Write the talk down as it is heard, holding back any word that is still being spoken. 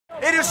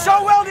It is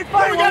so well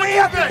defined. What we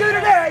have to do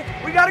today,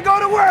 we got to go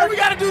to work. We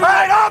got to do all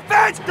right,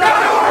 offense, go to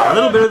work. A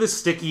little bit of the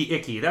sticky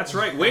icky. That's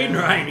right. Wade and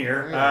Ryan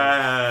here.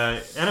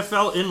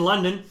 NFL in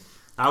London.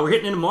 We're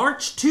hitting into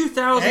March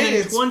 2021. Hey,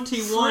 it's what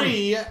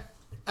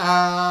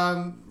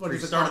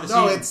is it called?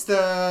 No, it's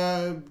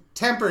the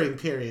tampering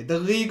period. The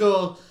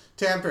legal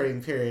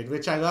tampering period,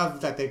 which I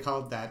love that they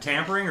called that.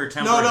 Tampering or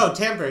tempering? No,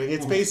 tampering.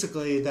 It's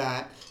basically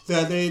that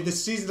the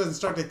season doesn't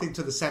start, I think,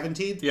 till the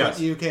 17th, but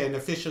you can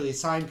officially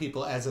sign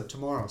people as of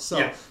tomorrow.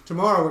 So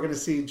tomorrow we're going to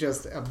see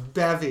just a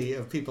bevy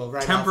of people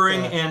right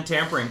tempering and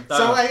tampering.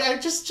 So I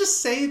just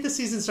say the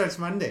season starts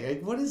Monday.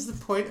 Like, what is the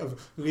point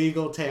of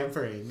legal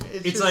tampering?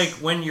 It's just like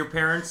when your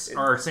parents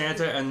are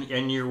Santa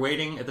and you're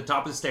waiting at the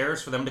top of the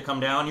stairs for them to come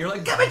down. You're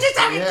like, come on, just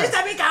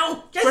let me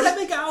go. Let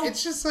me go.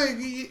 It's just like,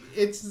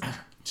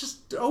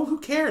 who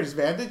cares,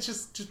 man? It's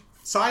just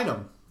sign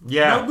them.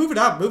 Yeah. No, move it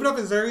up. Move it up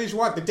as early as you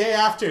want. The day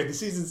after the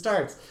season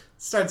starts,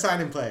 start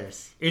signing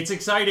players. It's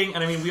exciting,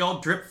 and I mean, we all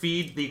drip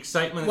feed the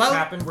excitement that's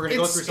happened. We're going to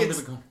go through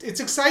something. It's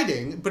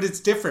exciting, but it's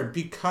different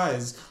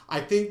because I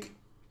think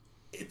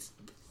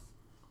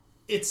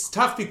it's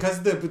tough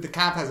because the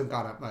cap hasn't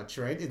gone up much,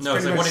 right? It's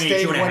pretty much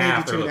stayed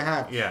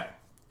 182.5. Yeah.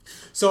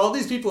 So all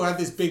these people have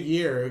this big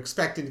year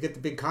expecting to get the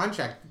big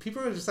contract.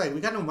 People are just like,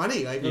 we got no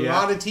money. Like a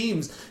lot of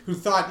teams who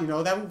thought,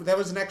 that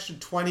was an extra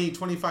 20,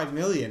 25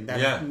 million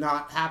that's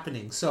not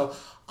happening. So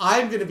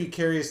I'm going to be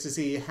curious to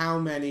see how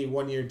many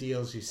one-year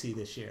deals you see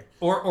this year.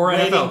 Or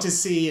waiting NFL. To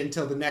see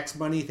until the next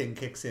money thing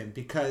kicks in,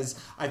 because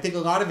I think a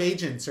lot of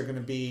agents are going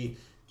to be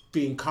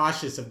being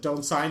cautious of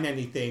don't sign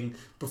anything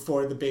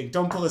before the big,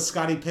 don't pull a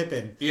Scottie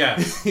Pippen. Yeah,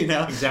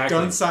 exactly.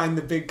 Don't sign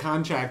the big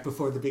contract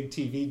before the big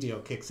TV deal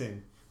kicks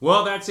in.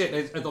 Well, that's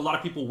it. There's a lot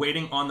of people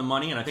waiting on the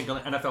money, and I think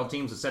NFL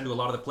teams have said to a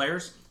lot of the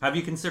players, "Have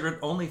you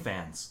considered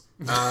OnlyFans?"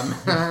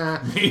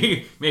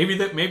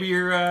 Maybe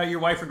your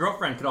wife or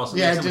girlfriend could also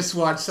just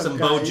watch some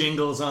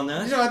Bojingles on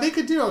this. They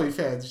could do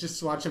OnlyFans.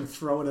 Just watch him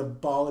throwing a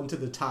ball into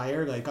the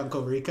tire like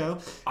Uncle Rico.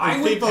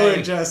 I would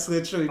pay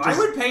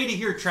to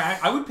hear trash.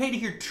 I would pay to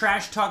hear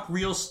trash talk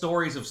real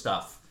stories of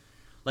stuff.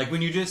 Like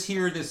when you just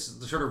hear this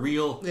sort of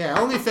real... Yeah,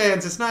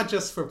 OnlyFans, it's not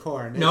just for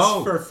porn.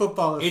 It's for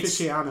football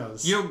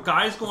aficionados.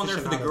 Guys go on there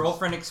for the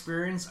girlfriend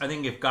experience. I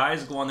think if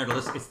guys go on there to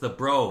listen, it's the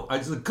bro. I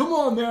just like, come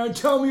on, man,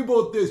 tell me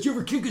about this. You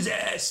ever kick his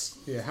ass?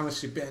 Yeah, how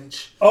much you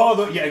bench?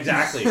 Oh, yeah,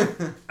 exactly.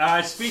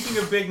 Speaking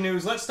of big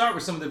news, let's start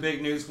with some of the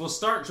big news.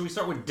 Should we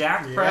start with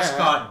Dak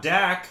Prescott?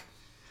 Dak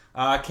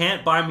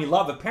can't buy me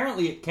love.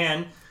 Apparently it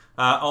can,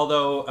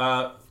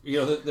 although...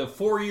 the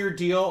 4-year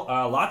deal,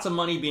 lots of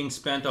money being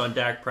spent on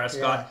Dak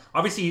Prescott. Yeah.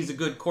 Obviously, he's a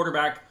good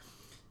quarterback,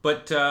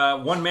 but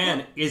one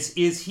man,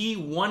 is he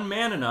one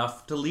man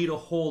enough to lead a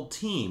whole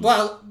team?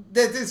 Well,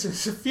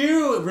 there's a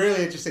few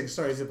really interesting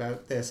stories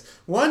about this.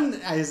 One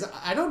is,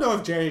 I don't know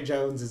if Jerry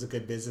Jones is a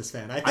good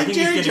businessman. I think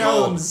Jerry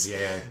Jones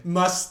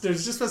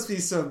there's just supposed to be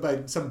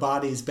some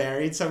bodies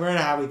buried somewhere to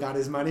how he got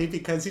his money,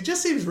 because he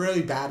just seems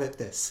really bad at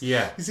this.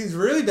 Yeah. He seems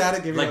really bad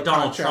at giving like up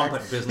Donald contract.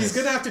 Trump at business. He's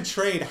going to have to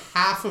trade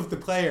half of the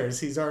players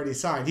he's already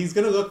signed. He's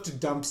going to look to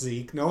dump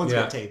Zeke. No one's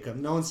going to take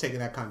him. No one's taking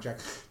that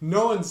contract.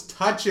 No one's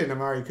touching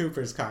Amari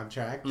Cooper's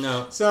contract.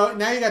 No. So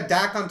now you got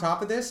Dak on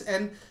top of this.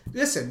 And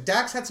listen,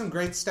 Dak's had some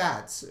great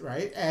stats,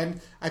 right? And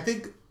I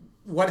think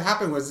what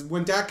happened was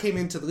when Dak came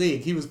into the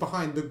league, he was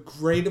behind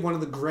one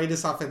of the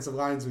greatest offensive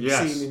lines we've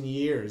seen in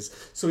years.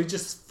 So he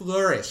just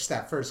flourished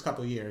that first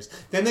couple of years.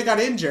 Then they got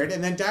injured,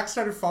 and then Dak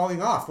started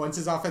falling off once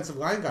his offensive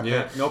line got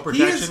hurt. No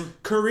protection. His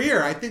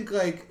career, I think,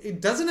 it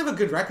doesn't have a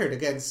good record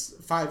against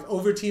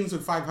over teams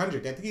with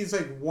 500. I think he's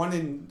like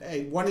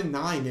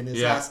 1-9 in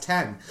his last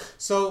 10.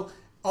 So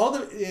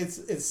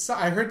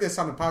I heard this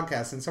on a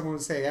podcast, and someone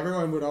was saying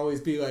everyone would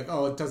always be like,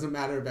 oh, it doesn't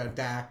matter about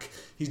Dak,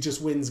 he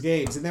just wins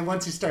games. And then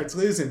once he starts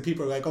losing,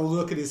 people are like, oh,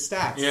 look at his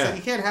stats. Yeah. So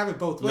you can't have it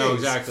both ways. No,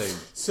 exactly.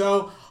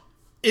 So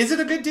is it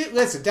a good deal?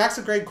 Listen, Dak's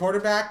a great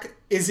quarterback.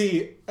 Is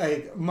he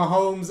like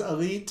Mahomes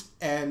elite?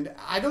 And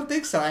I don't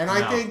think so. And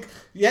I think,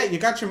 you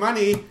got your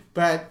money,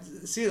 but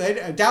see you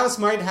later. Dallas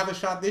might have a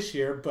shot this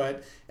year,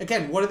 but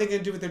again, what are they going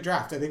to do with their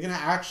draft? Are they going to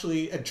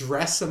actually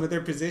address some of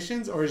their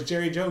positions, or is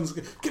Jerry Jones,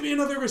 give me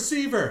another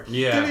receiver?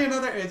 Yeah. Give me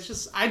another.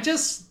 I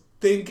just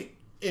think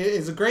it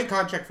is a great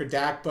contract for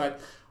Dak,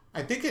 but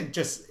I think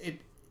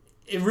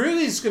it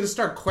really is going to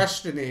start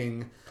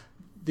questioning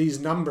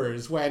these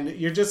numbers when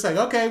you're just like,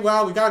 okay,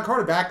 well, we got a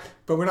quarterback,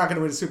 but we're not going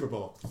to win a Super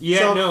Bowl.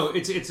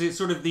 It's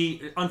sort of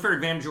the unfair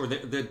advantage or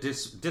the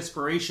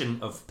desperation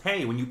of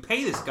pay. When you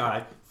pay this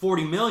guy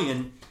 $40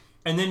 million,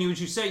 and then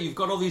as you say, you've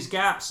got all these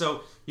gaps,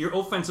 so your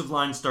offensive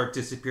lines start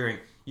disappearing.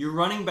 Your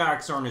running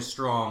backs aren't as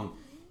strong,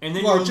 and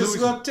then just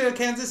look to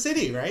Kansas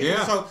City, right?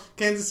 Yeah. So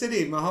Kansas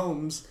City,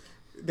 Mahomes,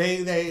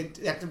 they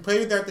have to play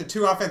without the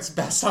two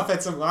best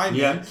offensive linemen.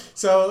 Yeah.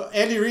 So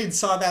Andy Reid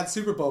saw that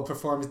Super Bowl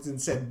performance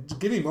and said,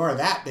 "Give me more of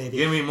that, baby.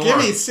 Give me more. Give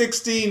me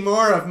 16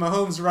 more of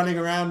Mahomes running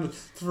around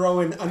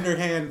throwing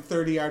underhand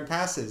 30-yard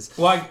passes."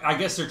 Well, I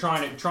guess they're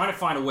trying to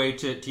find a way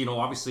to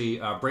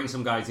obviously bring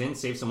some guys in,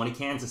 save some money.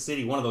 Kansas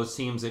City, one of those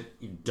teams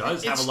that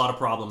does have a lot of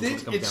problems when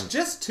it comes It's down.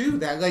 just too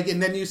that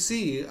and then you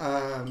see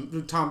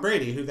Tom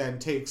Brady, who then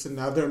takes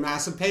another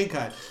massive pay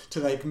cut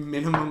to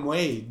minimum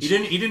wage.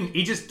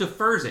 He just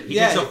defers it. He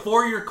takes a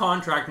 4-year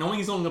contract knowing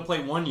he's only going to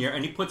play 1 year,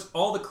 and he puts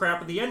all the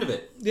crap at the end of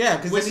it. Yeah,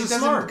 because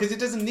he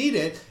doesn't need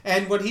it.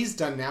 And what he's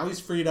done now, he's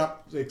freed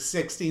up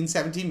 16,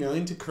 17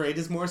 million to create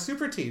his more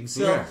super teams.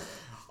 So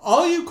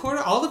all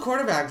the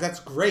quarterbacks, that's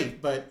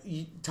great, but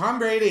Tom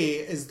Brady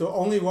is the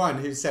only one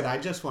who said, "I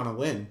just want to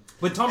win."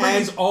 But Tom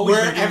Brady's always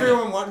been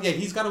doing that.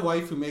 He's got a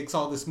wife who makes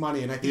all this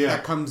money, and I think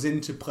that comes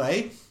into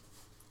play.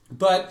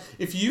 But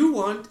if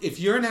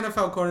you're an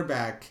NFL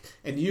quarterback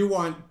and you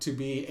want to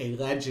be a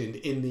legend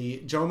in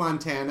the Joe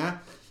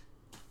Montana,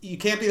 you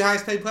can't be the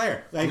highest paid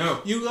player.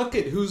 No. You look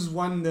at who's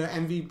won the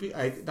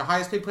MVP. The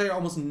highest paid player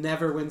almost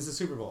never wins the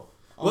Super Bowl.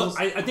 Well,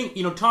 I think,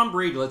 Tom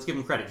Brady, let's give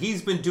him credit.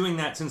 He's been doing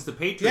that since the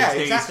Patriots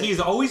days. Exactly. He's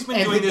always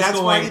been doing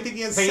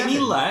this pay me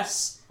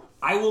less,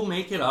 I will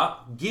make it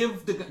up,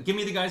 give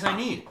me the guys I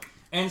need.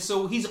 And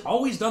so he's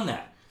always done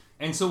that.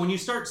 And so when you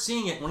start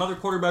seeing it, when other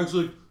quarterbacks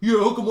are like, "Yeah,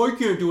 how come I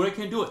can't do it? I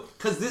can't do it."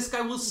 Because this guy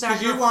will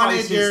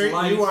sacrifice his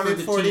life you wanted for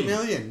the 40 team.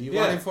 million. You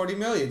wanted 40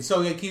 million. So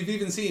you've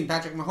even seen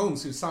Patrick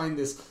Mahomes, who signed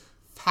this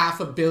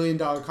 $500 million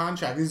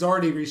contract. He's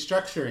already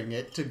restructuring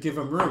it to give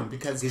him room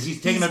because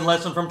he's taking a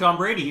lesson from Tom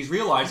Brady. He's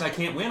realized I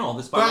can't win all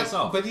this by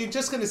myself. But you're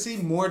just going to see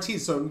more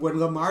teams. So when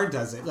Lamar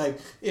does it,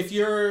 if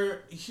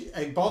you're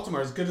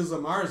Baltimore, as good as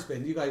Lamar's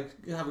been, you're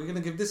we're going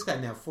to give this guy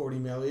now 40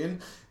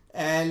 million,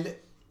 and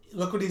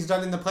look what he's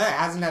done in the playoffs.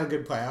 Hasn't had a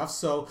good playoffs.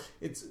 So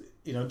it's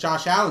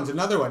Josh Allen's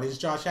another one. Is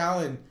Josh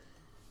Allen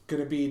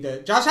going to be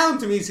Josh Allen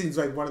to me seems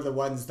like one of the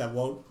ones that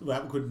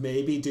could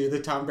maybe do the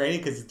Tom Brady,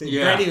 because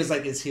Brady was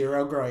his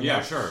hero growing up.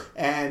 Yeah, sure.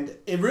 And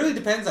it really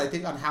depends, I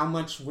think, on how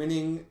much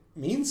winning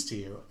means to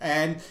you.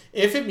 And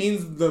if it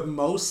means the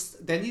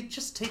most, then you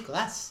just take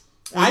less.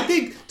 I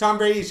think Tom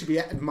Brady should be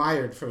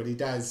admired for what he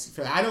does.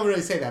 I don't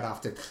really say that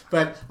often,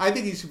 but I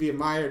think he should be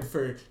admired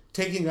for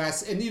taking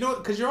less. And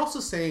because you're also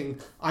saying,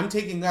 I'm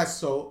taking less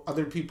so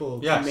other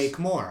people can make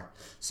more.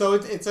 So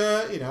it's it's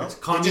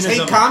communism. They just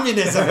hate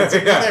communism. It's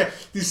another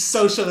these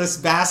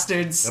socialist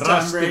bastards.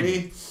 Tom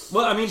Brady.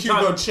 Well, I mean,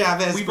 Hugo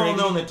Chavez. We've all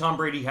known that Tom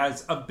Brady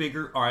has a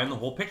bigger eye on the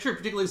whole picture,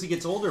 particularly as he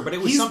gets older. But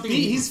it was something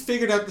he's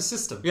figured out the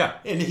system. Yeah,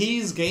 and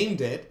he's gamed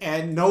it,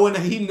 and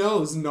he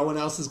knows no one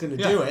else is going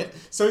to do it.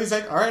 So he's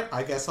like, all right,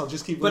 I guess I'll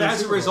just keep. But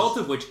as a result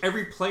of which,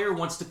 every player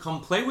wants to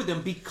come play with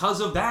him because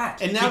of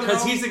that. And now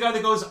because he's the guy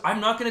that goes, I'm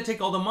not going to take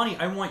all the money.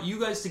 I want you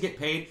guys to get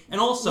paid, and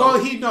also,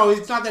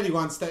 it's not that he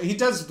wants that. He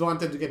does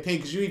want them to get paid,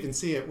 because you even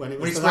see it when it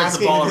was the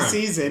last game of the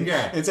season.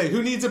 Yeah, and say,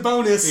 who needs a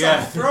bonus?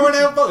 Yeah, throwing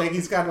out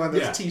he's got one of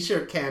those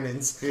T-shirt cannons.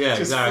 Yeah.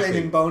 Just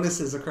flaming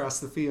bonuses across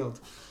the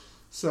field.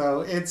 So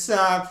it's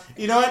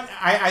you know what,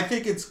 I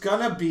think it's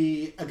gonna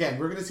be, again,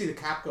 we're gonna see the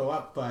cap go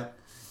up, but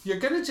you're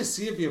gonna just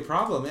see it be a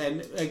problem.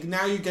 And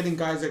now you're getting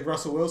guys like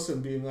Russell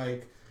Wilson being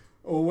like,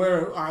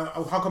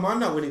 how come I'm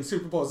not winning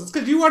Super Bowls? It's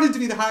because you wanted to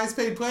be the highest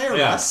paid player,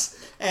 Russ.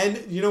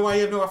 And you know why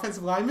you have no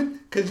offensive linemen?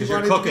 Because you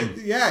wanted cooking. to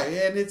be,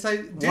 and it's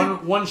like,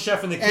 dude, one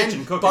chef in the kitchen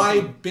and cooking. By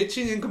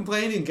bitching and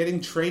complaining, getting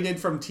traded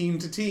from team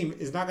to team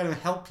is not going to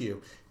help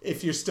you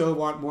if you still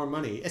want more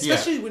money.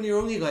 Especially when you're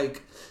only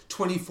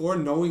 24,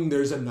 knowing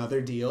there's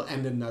another deal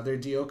and another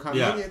deal coming.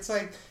 Yeah. It's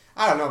like,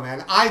 I don't know,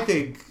 man. I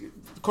think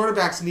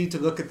quarterbacks need to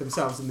look at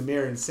themselves in the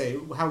mirror and say,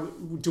 "How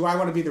do I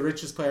want to be the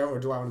richest player, or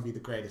do I want to be the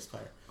greatest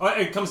player?"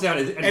 It comes down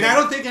to... And I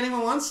don't think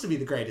anyone wants to be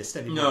the greatest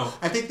anymore. No.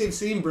 I think they've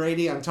seen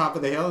Brady on top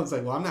of the hill and it's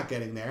like, well, I'm not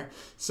getting there,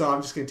 so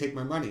I'm just going to take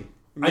my money.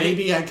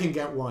 Maybe I can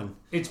get one.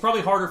 It's probably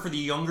harder for the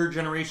younger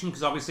generation,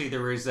 because obviously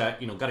there is that,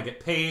 got to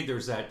get paid,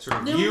 there's that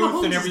sort of youth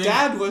Mahomes' and everything. His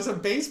dad was a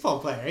baseball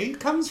player. He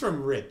comes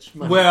from rich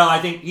money. Well, I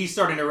think he's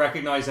starting to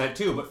recognize that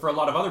too, but for a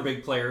lot of other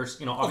big players,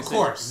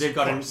 obviously they've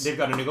got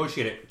to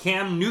negotiate it.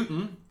 Cam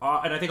Newton,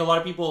 and I think a lot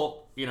of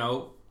people,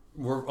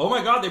 were, oh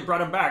my God, they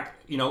brought him back,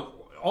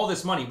 all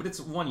this money, but it's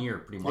 1 year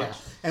pretty much. Yeah.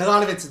 And a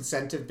lot of it's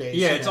incentive based.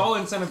 Yeah, it's all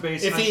incentive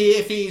based.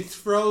 If he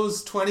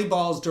throws 20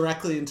 balls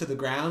directly into the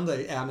ground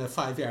on a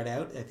 5-yard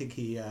out, I think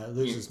he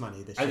loses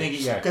money this year. I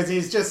think because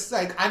he's just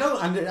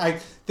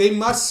they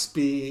must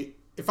be.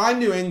 If I'm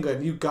New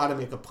England, you got to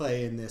make a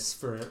play in this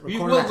for a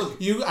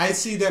cornerback. I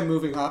see them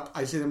moving up.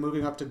 I see them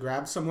moving up to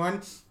grab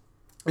someone,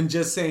 and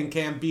just saying,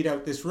 Cam, beat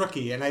out this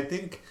rookie. And I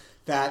think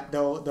that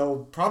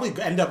they'll probably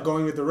end up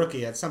going with the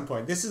rookie at some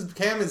point. I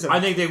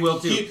think they will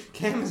too.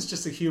 Cam is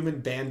just a human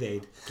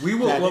Band-Aid.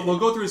 We'll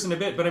go through this in a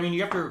bit, but I mean,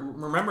 you have to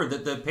remember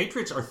that the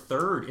Patriots are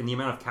third in the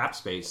amount of cap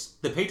space.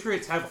 The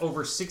Patriots have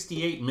over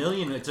 $68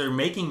 million that they're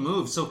making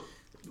moves. So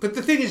But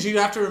the thing is, you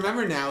have to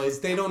remember now is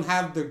they don't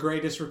have the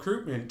greatest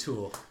recruitment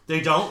tool. They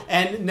don't?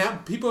 And now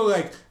people are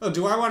like, oh,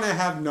 do I want to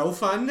have no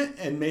fun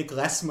and make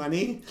less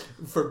money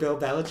for Bill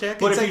Belichick?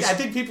 But it's like, I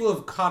think people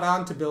have caught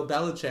on to Bill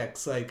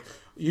Belichick's like,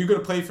 you're going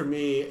to play for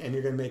me and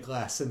you're going to make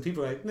less. And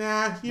people are like,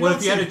 nah. Well,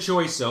 if you had a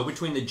choice, though,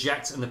 between the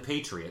Jets and the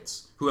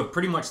Patriots, who have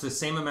pretty much the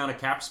same amount of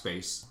cap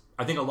space,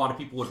 I think a lot of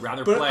people would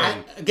rather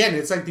play. Again,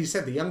 it's like you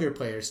said, the younger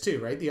players too,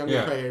 right? The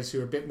younger players who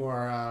are a bit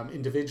more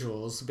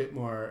individuals, a bit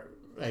more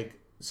like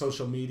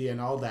social media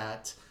and all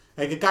that.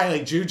 Like a guy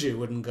like Juju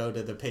wouldn't go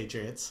to the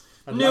Patriots.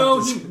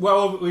 Obviously he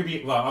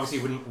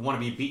wouldn't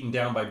want to be beaten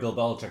down by Bill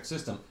Belichick's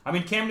system. I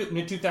mean, Cam Newton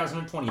in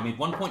 2020 made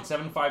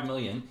 $1.75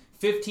 million,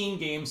 15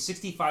 games,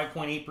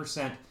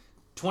 65.8%,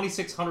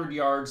 2,600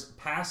 yards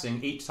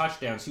passing, 8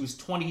 touchdowns. He was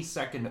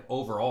 22nd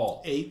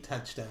overall. 8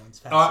 touchdowns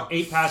passing.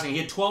 8 passing. He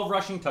had 12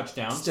 rushing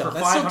touchdowns. Still,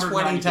 that's still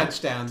 20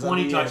 touchdowns.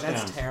 20 touchdowns.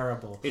 That's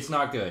terrible. It's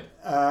not good.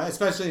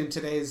 Especially in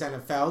today's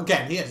NFL.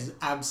 Again, he has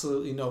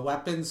absolutely no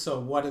weapons, so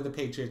what are the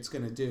Patriots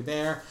going to do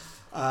there?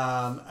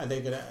 Are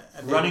they going to...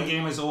 Running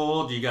game is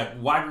old. You got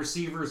wide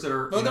receivers that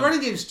are... Well, the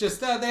running game's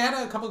just... they had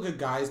a couple good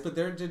guys, but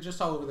they're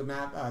just all over the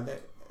map.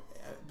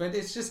 But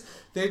it's just,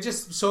 they're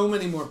just so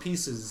many more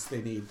pieces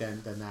they need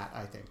than that,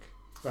 I think.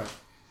 But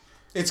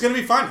it's going to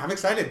be fun. I'm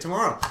excited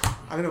tomorrow.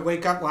 I'm going to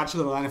wake up, watch a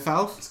little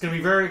NFL. It's going to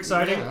be very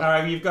exciting.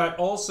 Yeah. You've got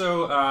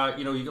also, a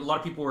lot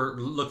of people are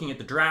looking at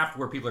the draft,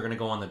 where people are going to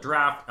go on the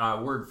draft.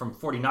 Word from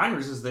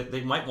 49ers is that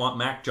they might want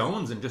Mac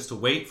Jones and just to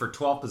wait for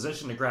 12th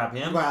position to grab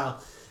him.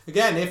 Well,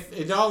 again, if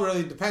it all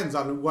really depends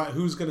on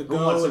who's going to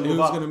go and who's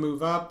going to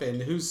move up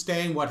and who's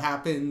staying. What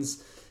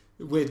happens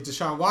with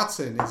Deshaun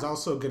Watson is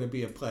also going to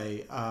be a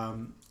play.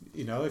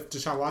 If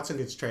Deshaun Watson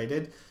gets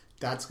traded,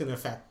 that's going to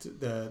affect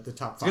the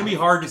top 5. It's going to be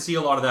hard to see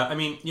a lot of that. I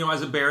mean,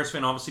 as a Bears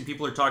fan, obviously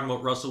people are talking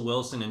about Russell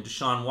Wilson and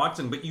Deshaun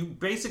Watson, but you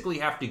basically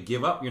have to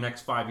give up your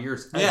next 5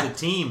 years as a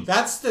team.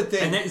 That's the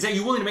thing. And is that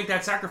you willing to make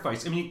that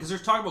sacrifice? I mean, because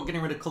there's talk about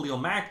getting rid of Khalil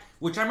Mack,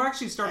 which I'm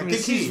actually starting to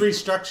see. I think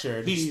he's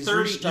restructured. He's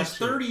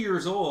 30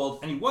 years old,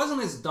 and he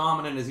wasn't as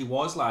dominant as he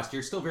was last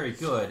year. Still very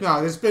good. No,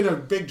 there's been a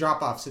big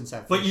drop-off since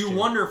that. But you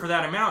wonder for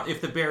that amount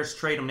if the Bears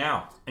trade him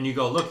now. And you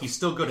go, look, he's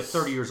still good at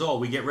 30 years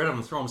old. We get rid of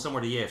him, throw him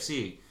somewhere to the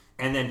AFC.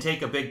 And then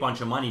take a big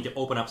bunch of money to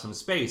open up some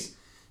space.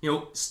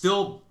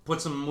 Still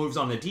put some moves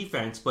on the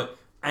defense,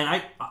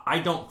 and I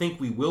don't think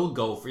we will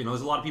go for,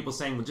 there's a lot of people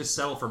saying we'll just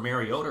settle for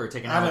Mariota or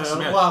take an Alex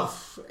Smith. Well,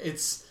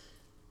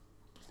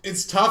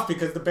 it's tough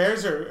because the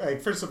Bears are,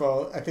 like, first of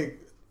all, I think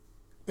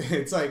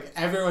it's like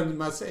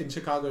everyone in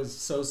Chicago is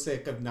so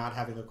sick of not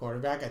having a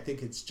quarterback. I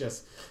think it's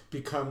just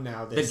become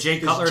now this. That Jay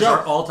Cutler is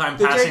our all-time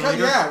passing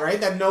leader. Yeah, right?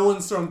 That no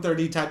one's thrown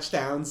 30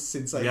 touchdowns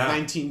since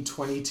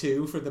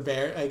 1922 for the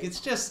Bears. Like,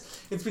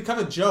 it's become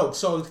a joke.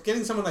 So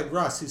getting someone like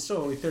Russ, who's still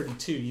only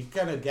 32, you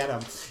gotta get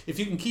him. If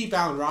you can keep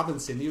Allen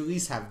Robinson, you at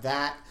least have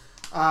that.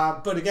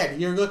 But again,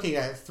 you're looking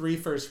at 3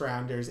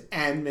 first-rounders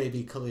and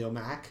maybe Khalil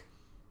Mack,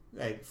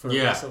 like, for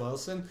Russell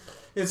Wilson.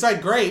 It's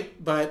like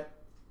great, but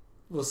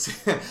we'll see.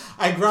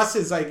 Russ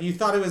is like, you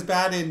thought it was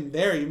bad in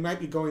there. You might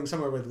be going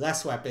somewhere with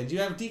less weapons. You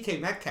have DK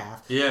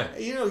Metcalf. Yeah.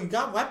 You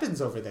got weapons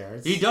over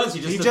there. He does.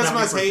 He just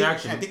must hate. I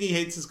think he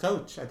hates his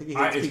coach. I think he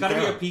hates It's got to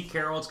be a Pete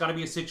Carroll. It's got to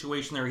be a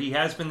situation there. He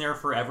has been there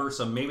forever,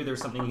 so maybe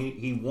there's something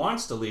he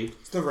wants to leave.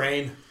 It's the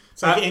rain.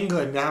 It's like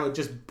England now. It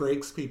just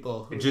breaks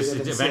people. Eventually,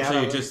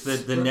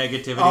 the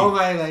negativity. All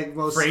my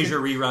most Frasier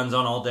reruns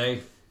on all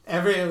day.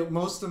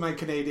 Most of my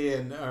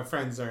Canadian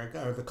friends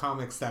are the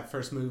comics that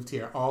first moved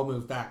here. All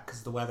moved back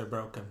because the weather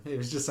broke them. It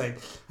was just like,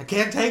 I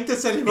can't take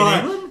this anymore.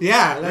 In England?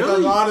 Yeah,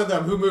 really? A lot of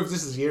them who moved.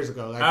 This is years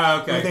ago.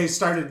 When they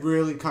started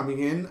really coming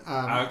in.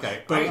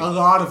 But a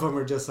lot of them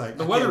are just like,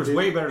 the weather is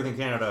way better than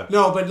Canada.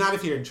 No, but not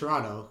if you're in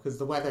Toronto, because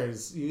the weather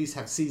is, you at least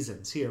have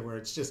seasons here where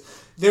it's just.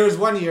 There was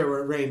one year where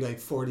it rained like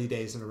 40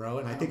 days in a row,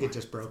 and I think it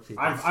just broke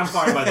people. I'm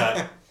fine by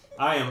that.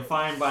 I am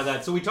fine by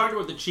that. So we talked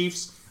about the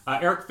Chiefs.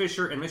 Eric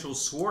Fisher and Mitchell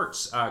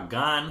Schwartz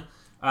gone.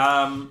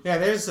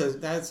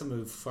 That's a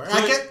move for it.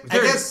 I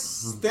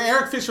guess the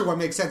Eric Fisher one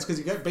makes sense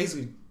because he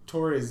basically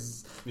tore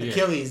his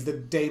Achilles the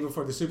game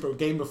before the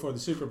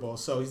Super Bowl,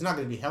 so he's not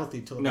going to be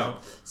healthy till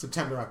about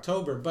September,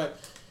 October. But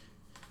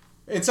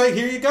it's like,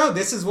 here you go.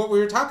 This is what we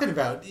were talking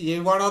about.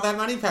 You want all that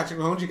money, Patrick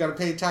Mahomes? You got to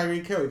pay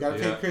Tyreek Hill. You got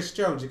to pay Chris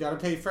Jones. You got to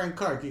pay Frank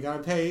Clark. You got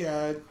to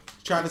pay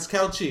Travis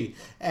Kelce.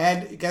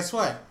 And guess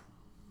what?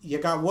 You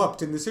got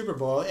whooped in the Super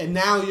Bowl, and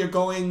now you're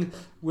going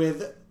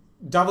with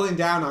doubling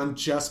down on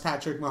just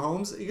Patrick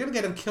Mahomes. You're going to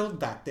get him killed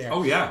back there.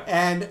 Oh, yeah.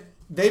 And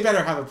they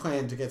better have a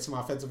plan to get some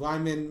offensive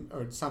linemen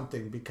or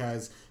something,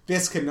 because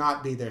this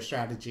cannot be their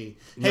strategy.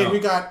 Hey, we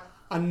got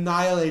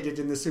annihilated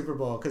in the Super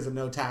Bowl because of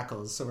no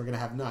tackles, so we're going to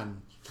have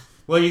none.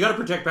 Well, you got to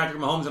protect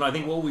Patrick Mahomes, and I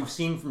think what we've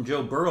seen from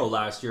Joe Burrow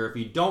last year, if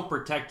you don't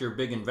protect your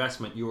big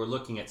investment, you are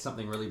looking at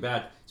something really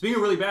bad. Speaking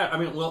of really bad,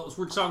 we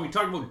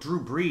talked about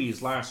Drew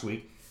Brees last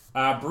week.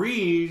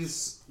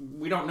 Brees,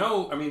 we don't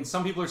know. I mean,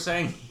 some people are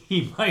saying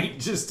he might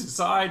just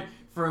decide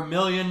for $1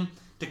 million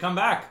to come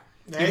back.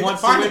 He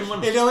wants to win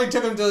one. It only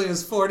took him till he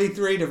was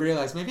 43 to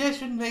realize maybe I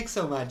shouldn't make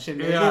so much, and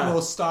maybe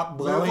we'll stop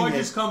blowing it. it.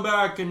 Just come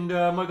back and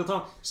Michael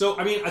Thomas. So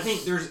I mean, I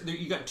think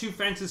you got two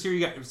fences here.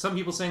 You got some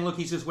people saying, look,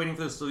 he's just waiting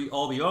for this to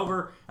all be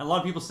over, and a lot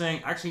of people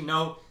saying, actually,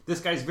 no, this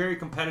guy's very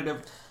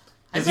competitive.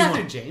 I'd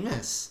rather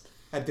Jameis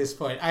at this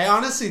point. I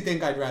honestly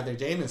think I'd rather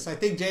Jameis. I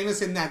think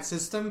Jameis in that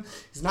system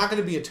is not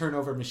going to be a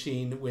turnover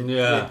machine with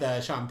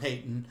Sean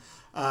Payton.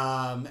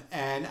 And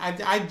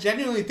I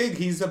genuinely think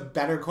he's a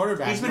better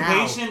quarterback. He's been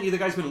patient. The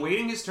guy's been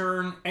waiting his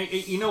turn. And,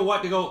 you know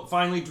what? To go,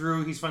 finally,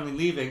 Drew, he's finally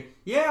leaving.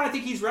 Yeah, I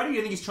think he's ready.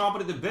 I think he's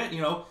chomping at the bit.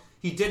 You know,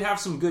 he did have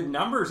some good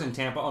numbers in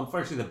Tampa.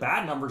 Unfortunately, the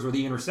bad numbers were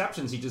the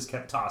interceptions he just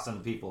kept tossing to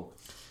people.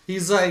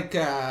 He's like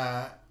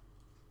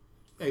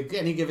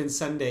any given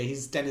Sunday,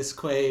 he's Dennis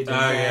Quaid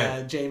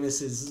and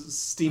Jameis is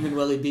Stephen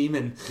Willie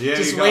Beeman.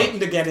 Just waiting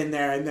to get in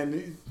there and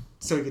then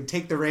so he can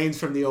take the reins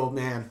from the old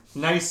man.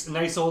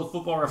 Nice old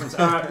football reference.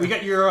 We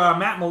got your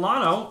Matt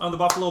Milano on the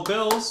Buffalo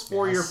Bills,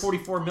 4-year,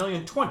 $44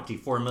 million,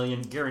 $24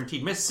 million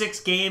guaranteed. Missed 6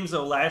 games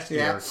though last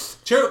year.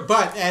 True,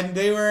 but and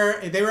they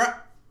were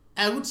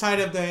outside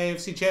of the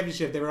AFC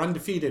Championship. They were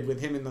undefeated with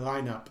him in the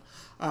lineup.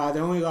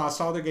 They only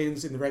lost all their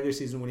games in the regular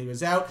season when he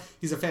was out.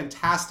 He's a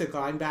fantastic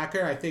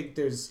linebacker. I think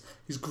he's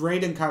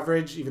great in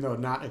coverage, even though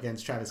not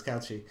against Travis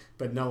Kelce,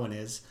 but no one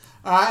is.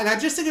 And I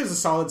just think it was a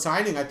solid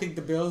signing. I think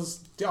the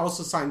Bills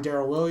also signed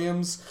Darrell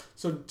Williams.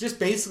 So just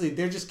basically,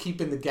 they're just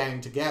keeping the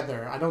gang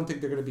together. I don't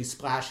think they're going to be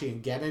splashy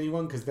and get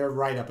anyone because they're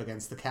right up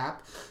against the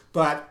cap.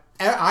 But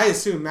I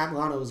assume Matt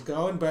Milano was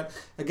going, but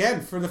again,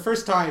 for the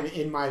first time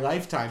in my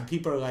lifetime,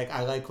 people are like,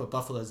 I like what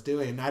Buffalo's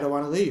doing, and I don't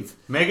want to leave.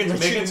 Making some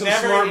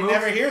smart moves. You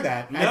never hear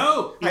that.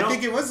 No. I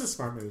think it was a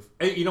smart move.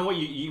 You know what?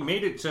 You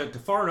made it to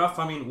far enough.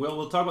 I mean,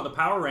 we'll talk about the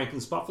power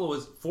rankings. Buffalo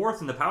is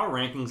 4th in the power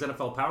rankings,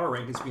 NFL power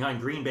rankings,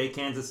 behind Green Bay,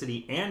 Kansas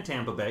City, and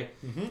Tampa Bay.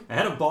 Mm-hmm.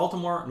 Ahead of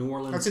Baltimore, New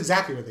Orleans. That's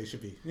exactly where they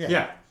should be.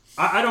 Yeah.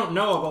 I don't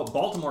know about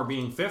Baltimore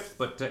being 5th,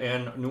 but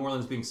and New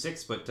Orleans being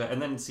 6th, but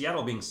and then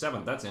Seattle being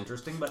 7th. That's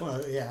interesting. But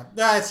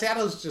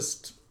Seattle's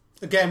just.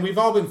 Again, we've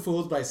all been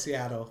fooled by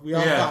Seattle. We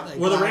all thought,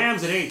 the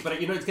Rams at 8th, but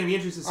it's going to be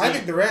interesting to see. I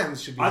think the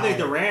Rams should be. I think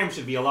the Rams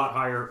should be a lot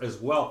higher as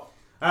well.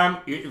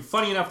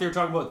 Funny enough, they were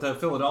talking about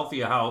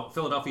Philadelphia, how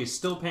Philadelphia is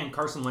still paying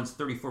Carson Wentz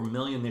 $34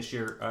 million this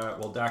year,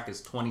 while Dak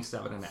is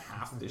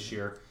 $27.5 this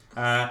year.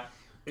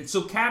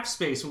 So cap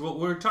space.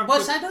 We're talking.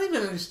 Well, I don't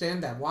even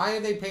understand that. Why are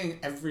they paying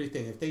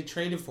everything? If they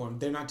traded for him,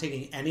 they're not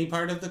taking any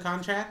part of the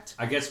contract.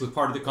 I guess with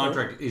part of the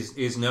contract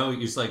is no.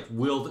 It's like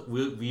will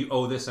you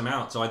owe this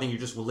amount? So I think you're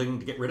just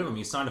willing to get rid of him.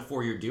 You signed a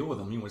 4-year deal with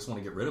him. You just want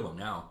to get rid of him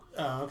now.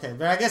 Oh, okay.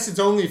 But I guess it's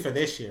only for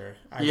this year.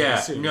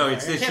 It's this year.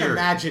 I can't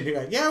imagine you're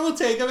like, we'll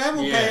take him and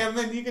we'll pay him,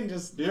 and you can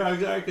just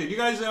exactly. You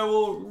guys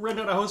will rent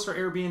out a house for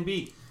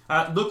Airbnb.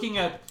 Looking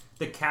at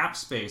the cap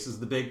space is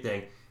the big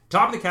thing.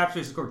 Top of the cap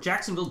space, of course,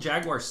 Jacksonville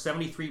Jaguars,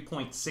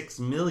 $73.6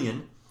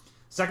 million.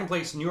 Second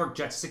place, New York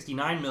Jets,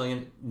 $69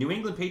 million. New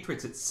England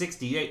Patriots at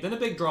 $68. Then a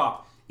big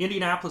drop.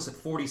 Indianapolis at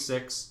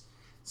 $46.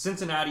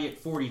 Cincinnati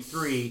at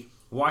 $43.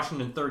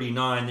 Washington,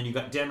 $39. Then you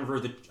got Denver,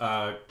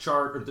 the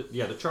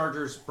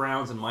Chargers,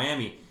 Browns, and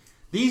Miami.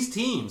 These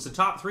teams, the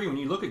top 3, when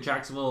you look at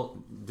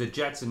Jacksonville, the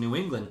Jets, and New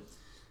England,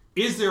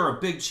 is there a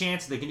big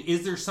chance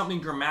is there something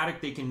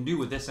dramatic they can do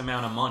with this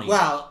amount of money?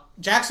 Well,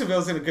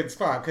 Jacksonville's in a good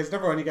spot because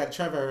number one, you got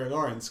Trevor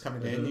Lawrence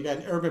coming in, you got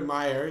Urban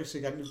Meyer, so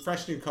you got a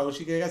fresh new coach,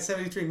 you got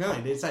 $73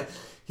 million. It's like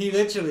he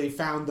literally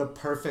found the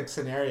perfect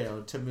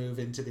scenario to move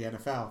into the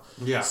NFL.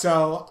 Yeah.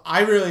 So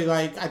I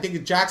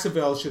think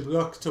Jacksonville should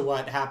look to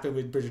what happened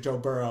with Joe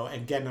Burrow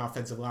and get an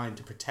offensive line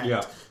to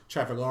protect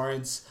Trevor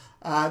Lawrence.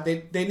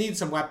 They need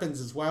some weapons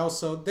as well,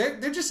 so they're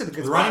just in a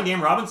good spot. The running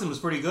game, Robinson was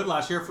pretty good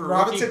last year for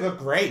Robinson looked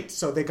great,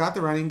 so they got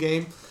the running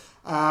game.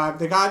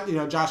 They got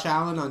Josh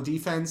Allen on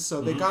defense, so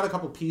they got a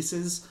couple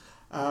pieces.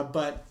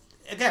 But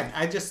again,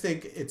 I just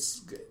think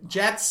it's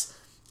Jets.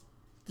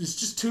 There's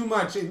just too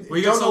much.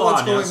 You don't know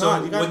what's going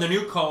on. With the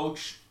new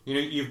coach,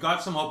 you've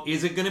got some hope.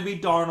 Is it going to be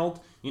Darnold?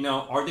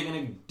 Are they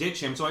going to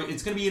ditch him? So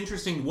it's going to be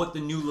interesting what the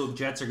new little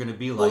Jets are going to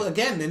be like. Well,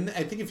 again, then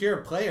I think if you're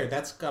a player,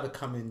 that's got to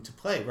come into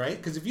play, right?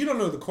 Because if you don't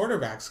know who the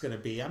quarterback's going to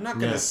be, I'm not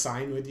going to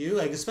sign with you.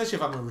 Like, especially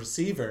if I'm a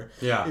receiver.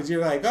 Yeah. Because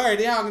you're like, all right,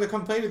 I'm going to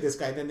come play with this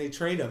guy. Then they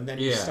trade him. Then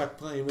you're stuck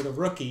playing with a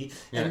rookie.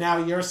 And now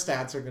your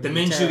stats are going to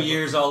be the Minshew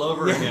years all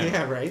over again.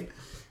 Yeah, right.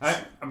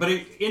 But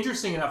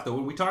interesting enough, though,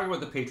 when we talk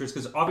about the Patriots,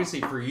 because obviously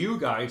for you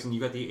guys, and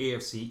you've got the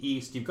AFC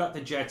East, you've got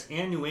the Jets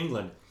and New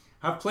England,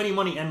 have plenty of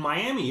money, and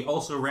Miami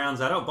also rounds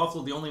that out.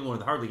 Buffalo, the only one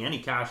with hardly any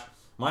cash.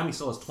 Miami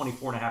still has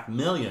 $24.5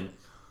 million.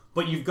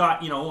 But you've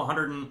got,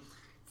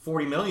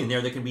 $140 million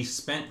there that can be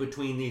spent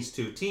between these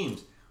two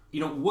teams.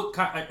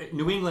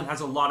 New England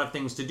has a lot of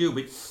things to do,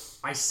 but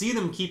I see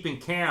them keeping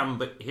Cam,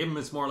 but him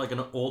is more like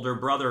an older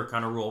brother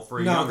kind of role for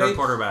a younger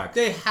quarterback.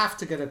 They have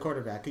to get a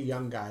quarterback, a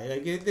young guy.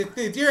 Like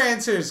if your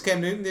answer is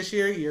Cam Newton this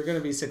year, you're going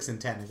to be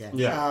 6-10 again.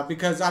 Yeah.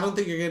 Because I don't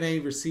think you're getting any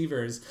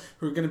receivers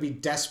who are going to be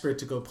desperate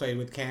to go play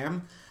with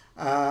Cam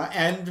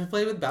and to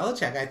play with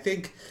Belichick. I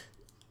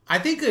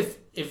think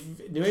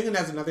if New England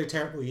has another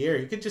terrible year,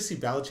 you could just see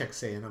Belichick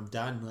saying, "I'm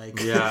done,"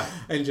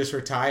 and just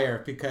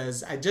retire,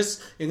 because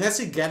unless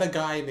you get a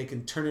guy and they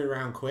can turn it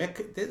around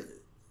quick,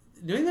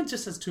 New England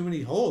just has too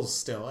many holes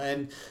still,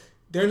 and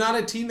they're not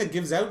a team that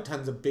gives out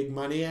tons of big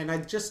money, and I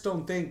just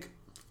don't think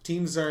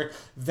teams are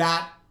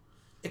that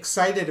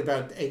excited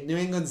about New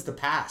England's the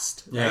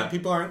past. Right? Yeah.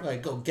 People aren't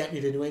like, "Oh, get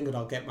me to New England,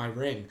 I'll get my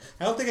ring."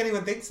 I don't think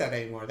anyone thinks that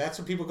anymore. That's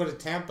when people go to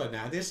Tampa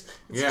now. It's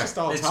just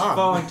all it's Tom.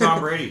 following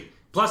Tom Brady.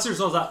 Plus, there's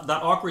that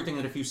awkward thing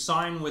that if you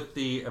sign with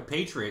the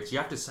Patriots, you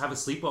have to have a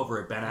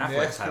sleepover at Ben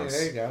Affleck's house.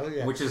 There you go.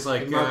 Yeah. Which is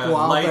like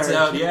Wahlberg, lights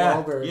out.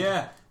 Wahlberg.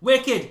 Yeah.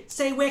 Wicked.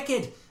 Say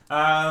wicked.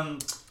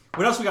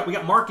 What else we got? We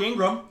got Mark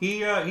Ingram.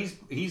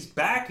 He's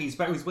back. He's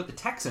back. He's with the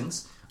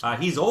Texans.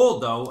 He's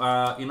old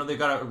though. They've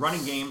got a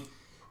running game.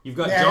 You've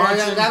got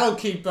Johnson. That'll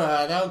keep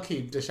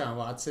Deshaun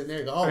Watson. There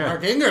you go. Oh, yeah.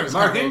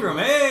 Mark Ingram.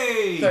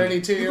 Hey,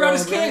 32. He brought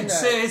his kids.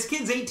 His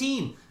kid's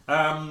 18.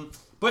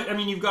 But I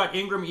mean, you've got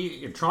Ingram.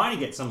 You're trying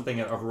to get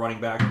something of a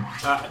running back.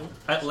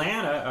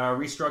 Atlanta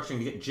restructuring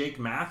to get Jake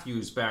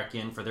Matthews back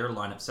in for their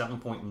lineup,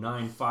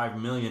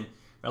 $7.95 million.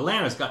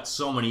 Atlanta's got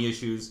so many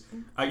issues.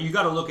 You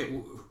got to look at.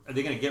 Are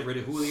they going to get rid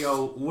of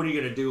Julio? What are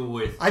you going to do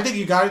with? I think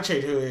you got to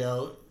trade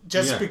Julio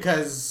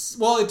because.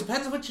 Well, it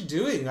depends on what you're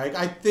doing. Like,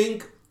 I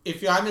think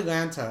if I'm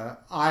Atlanta,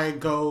 I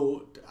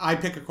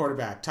pick a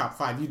quarterback top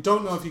 5. You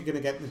don't know if you're going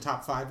to get in the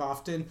top 5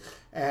 often,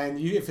 and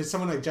if it's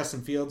someone like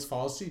Justin Fields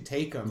falls to you,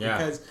 take him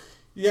because.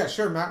 Yeah,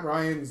 sure, Matt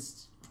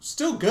Ryan's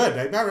still good.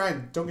 Like, Matt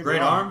Ryan, don't get me wrong.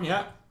 Great arm,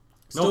 yeah.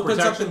 Still puts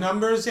up the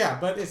numbers, yeah,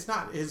 but it's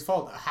not his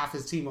fault. Half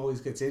his team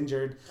always gets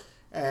injured.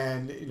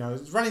 And,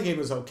 his running game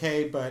was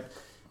okay, but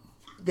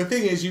the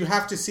thing is, you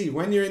have to see,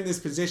 when you're in this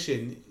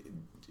position,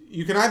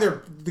 you can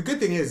either... The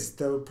good thing is,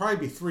 there'll probably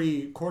be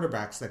 3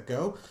 quarterbacks that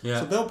go. Yeah.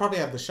 So they'll probably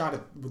have the shot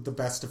at the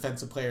best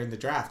defensive player in the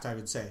draft, I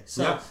would say.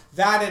 So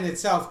that in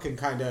itself can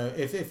kind of...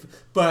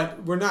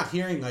 But we're not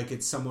hearing like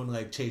it's someone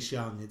like Chase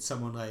Young. It's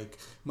someone like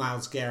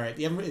Myles Garrett.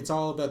 It's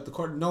all about the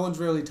court. No one's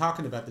really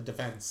talking about the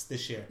defense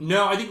this year.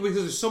 No, I think because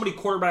there's so many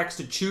quarterbacks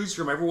to choose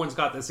from, everyone's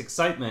got this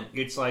excitement.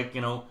 It's like,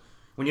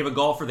 when you have a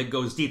golfer that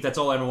goes deep, that's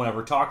all everyone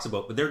ever talks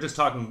about. But they're just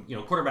talking,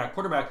 quarterback.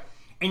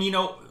 And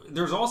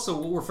there's also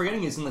what we're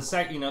forgetting is in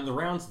the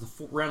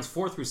rounds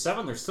 4 through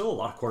 7, there's still a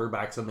lot of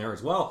quarterbacks in there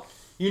as well.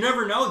 You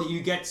never know that you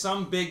get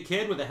some big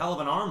kid with a hell of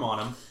an arm on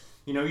him.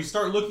 You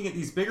start looking at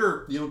these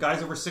bigger,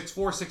 guys over 6'4",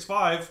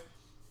 6'5".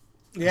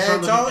 Yeah,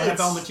 it's all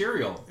NFL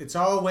material. It's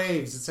all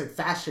waves. It's like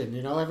fashion.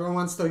 Everyone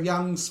wants the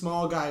young,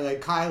 small guy like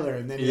Kyler,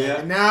 and then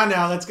like,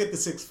 no, let's get the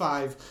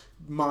 6'5"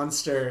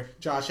 monster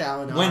Josh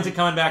Allen. When's it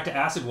coming back to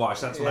acid wash?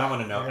 That's what I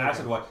want to know.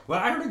 Acid wash. Well,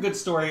 I heard a good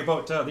story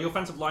about the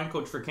offensive line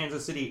coach for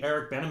Kansas City,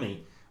 Eric Bieniemy.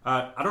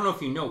 I don't know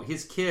if you know,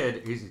 his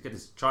kid,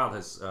 his child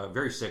is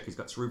very sick. He's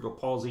got cerebral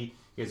palsy.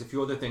 He has a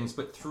few other things.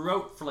 But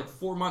for like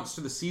 4 months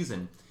through the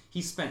season,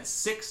 he spent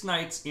 6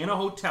 nights in a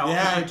hotel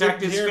to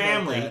protect his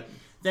family.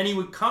 Then he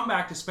would come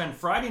back to spend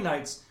Friday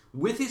nights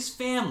with his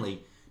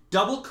family,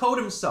 double coat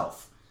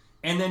himself,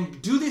 and then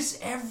do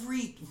this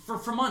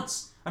for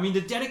months. I mean,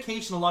 the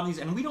dedication, a lot of these,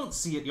 and we don't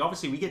see it.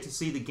 Obviously, we get to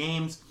see the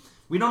games.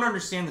 We don't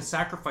understand the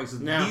sacrifices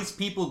these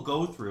people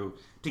go through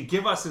to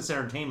give us this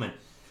entertainment.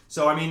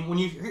 So, I mean, when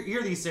you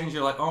hear these things,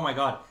 you're like, oh my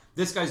God,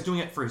 this guy's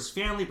doing it for his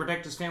family,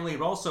 protect his family,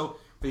 but also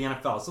for the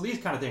NFL. So these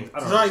kind of things, I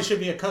don't know. You should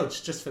be a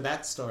coach just for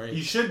that story.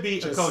 You should be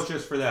a coach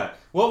just for that.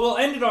 Well, we'll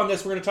end it on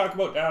this. We're going to talk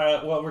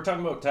about, we're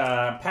talking about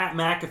Pat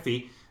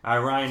McAfee.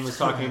 Ryan was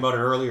talking about it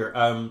earlier.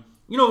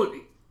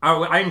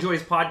 I enjoy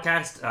his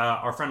podcast.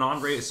 Our friend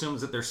Andre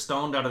assumes that they're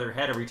stoned out of their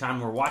head every time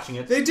we're watching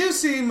it. They do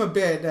seem a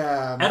bit...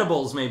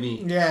 edibles,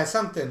 maybe. Yeah,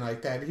 something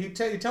like that. He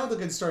told a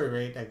good story,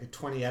 right? Like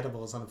 20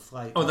 edibles on a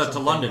flight. Oh, that's to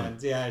London.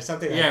 Yeah, or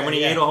something like that. Yeah, when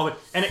he ate a whole...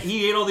 And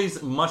he ate all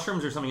these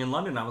mushrooms or something in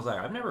London. I was like,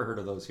 I've never heard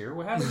of those here.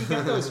 Well, how did he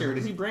get those here?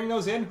 Does he bring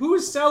those in? Who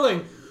is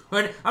selling?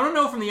 But I don't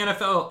know from the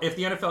NFL, if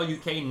the NFL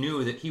UK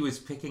knew that he was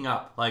picking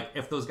up, like,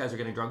 if those guys are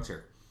getting drugs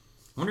here.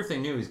 I wonder if they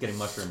knew he was getting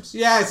mushrooms.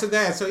 Yeah, so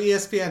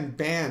ESPN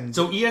banned.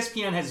 So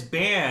ESPN has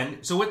banned.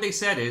 So what they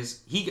said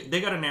is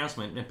they got an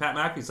announcement, and Pat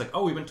McAfee's like,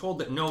 "Oh, we've been told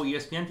that no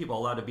ESPN people are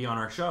allowed to be on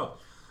our show,"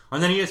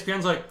 and then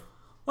ESPN's like,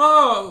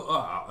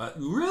 "Oh,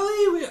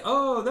 really?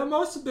 That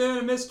must have been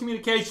a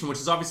miscommunication." Which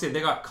is obviously they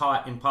got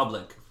caught in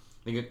public.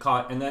 They get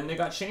caught, and then they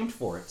got shamed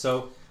for it.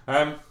 So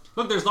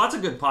look, there's lots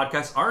of good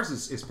podcasts. Ours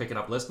is picking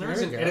up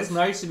listeners, and it's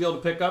nice to be able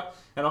to pick up.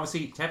 And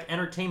obviously, to have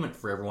entertainment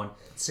for everyone.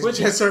 So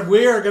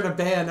we are going to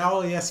ban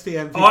all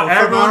ESPN people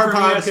from our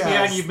podcast.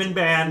 ESPN, you've been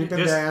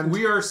banned.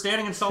 We are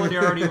standing in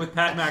solidarity with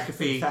Pat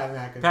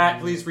McAfee.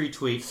 Pat, please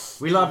retweet.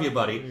 We love you,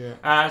 buddy.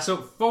 Yeah. So,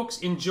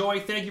 folks,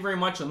 enjoy. Thank you very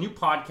much. A new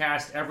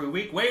podcast every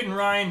week. Wade and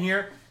Ryan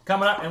here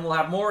coming up, and we'll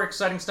have more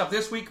exciting stuff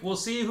this week. We'll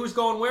see who's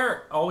going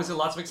where. Always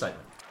lots of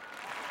excitement.